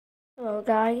So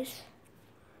guys,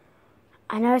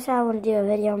 I never said I want to do a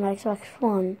video on my Xbox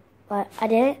One, but I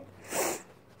did.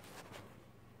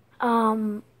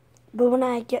 But when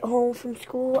I get home from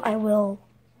school, I will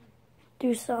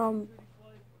do some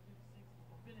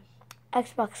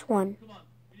Xbox One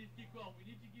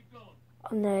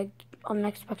on the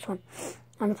Xbox One.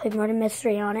 I'm gonna play Murder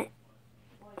Mystery on it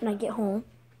when I get home.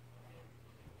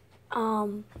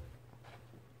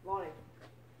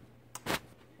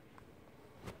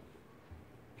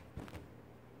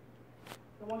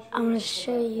 I'm gonna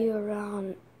show you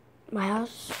around my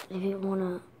house if you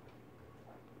wanna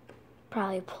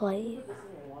probably play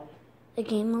the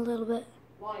game a little bit.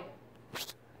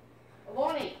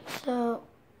 So,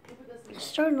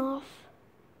 starting off,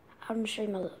 I'm gonna show you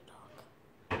my little dog.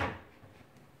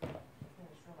 Let's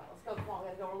go, come on, we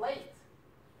gotta go, we're late.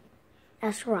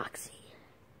 That's Roxy.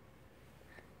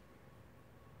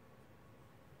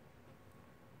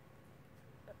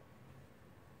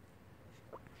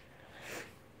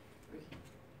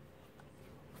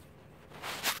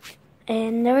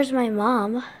 And there's my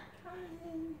mom.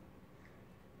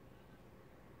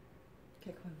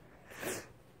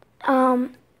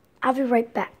 I'll be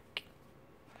right back.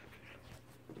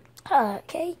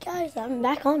 Okay, guys, I'm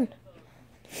back on.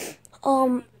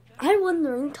 I won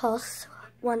the ring toss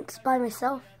once by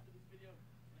myself.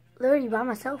 Literally by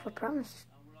myself, I promise.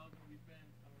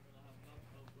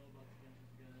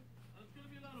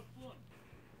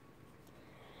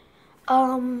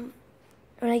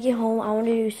 When I get home, I want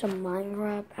to do some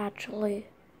Minecraft, actually.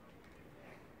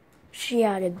 She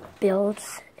had to build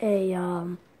a,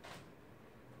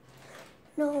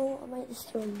 no, I might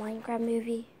just do a Minecraft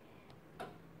movie.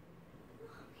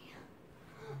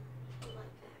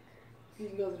 You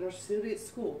can go to the nurse facility at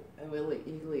school, and you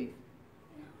can leave.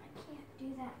 No, I can't do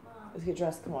that, Mom. Let's get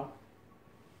dressed, come on.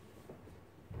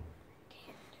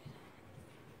 Can't do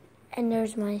that. And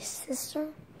there's my sister.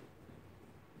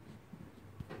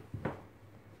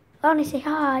 Lonnie, say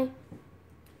hi.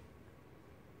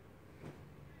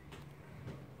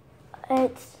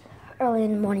 It's early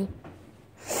in the morning.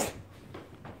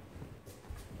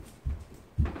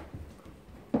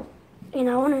 And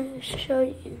I want to show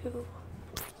you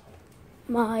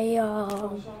my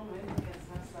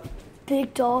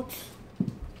big dogs.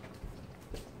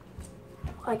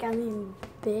 Like, I mean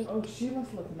big. Oh, she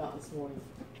must let them out this morning.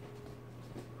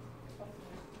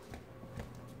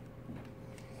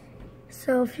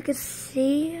 So if you could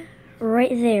see right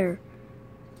there,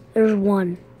 there's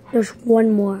one. There's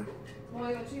one more.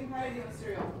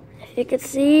 If you could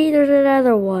see, there's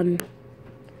another one.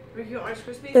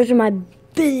 Those are my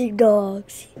big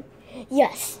dogs.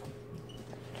 Yes.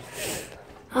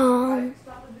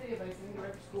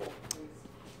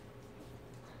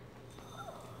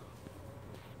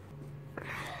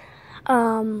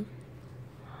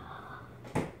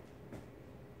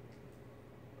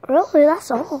 Really,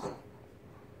 that's all.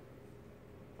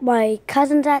 My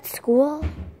cousin's at school.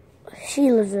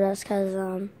 She lives with us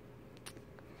because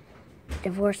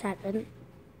divorce happened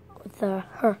with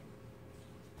her.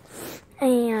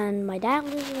 And my dad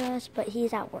lives with us, but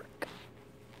he's at work.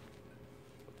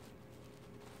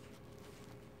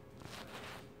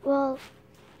 Well,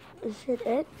 is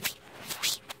it?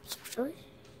 Really?